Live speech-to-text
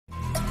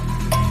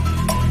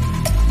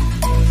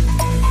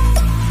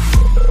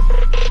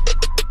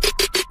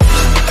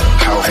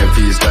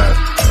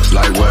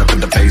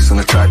the bass on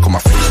the track, on my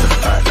face to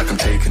the back like I'm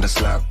taking a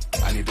slap.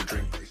 I need a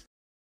drink, please.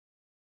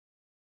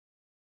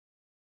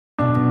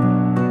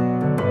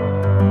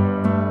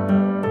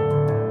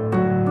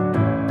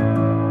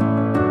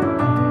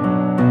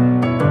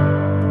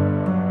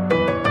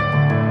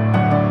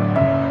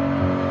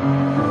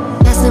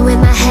 Messing with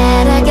my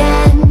head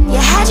again. You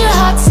had your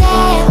heart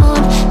set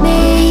on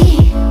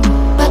me,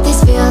 but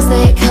these feels,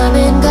 they come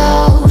and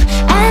go,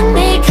 and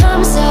they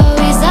come so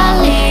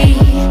easily.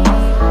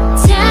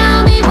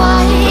 Tell me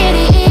what it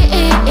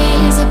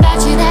is about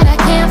you that I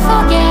can't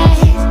forget,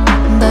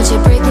 but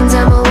you're breaking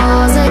down my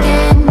walls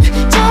again,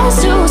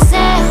 just to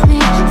set me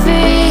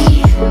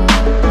free.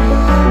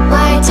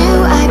 Why do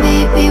I,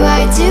 baby,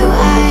 why do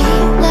I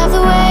love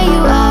the way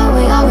you are,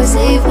 we always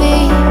leave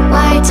me?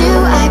 Why do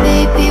I,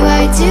 baby,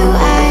 why do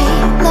I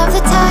love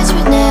the touch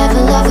but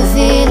never love the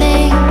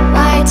feeling?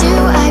 Why do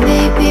I,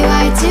 baby,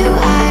 why do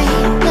I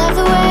love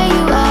the way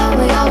you are,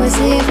 we always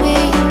leave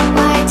me?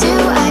 Why do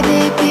I,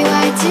 baby,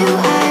 why do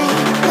I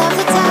love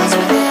the touch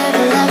but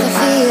never love the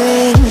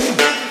feeling?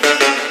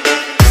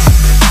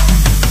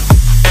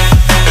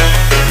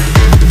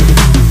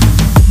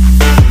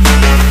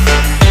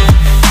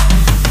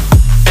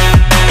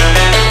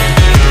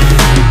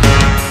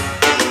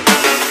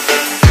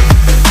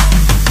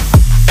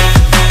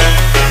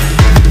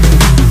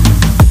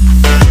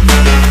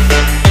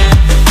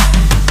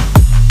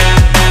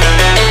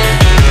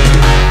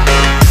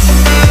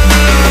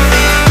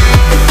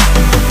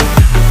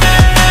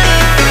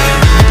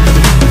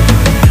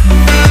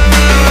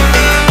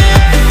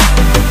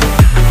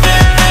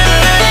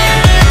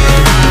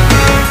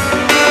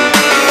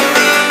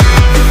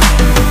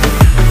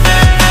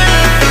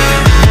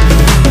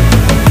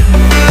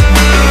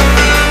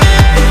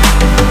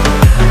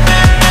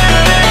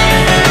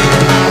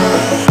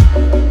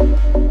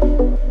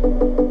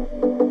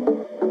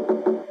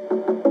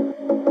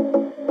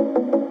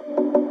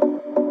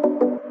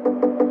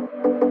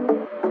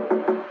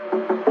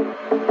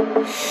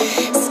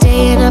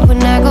 Staying up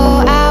when I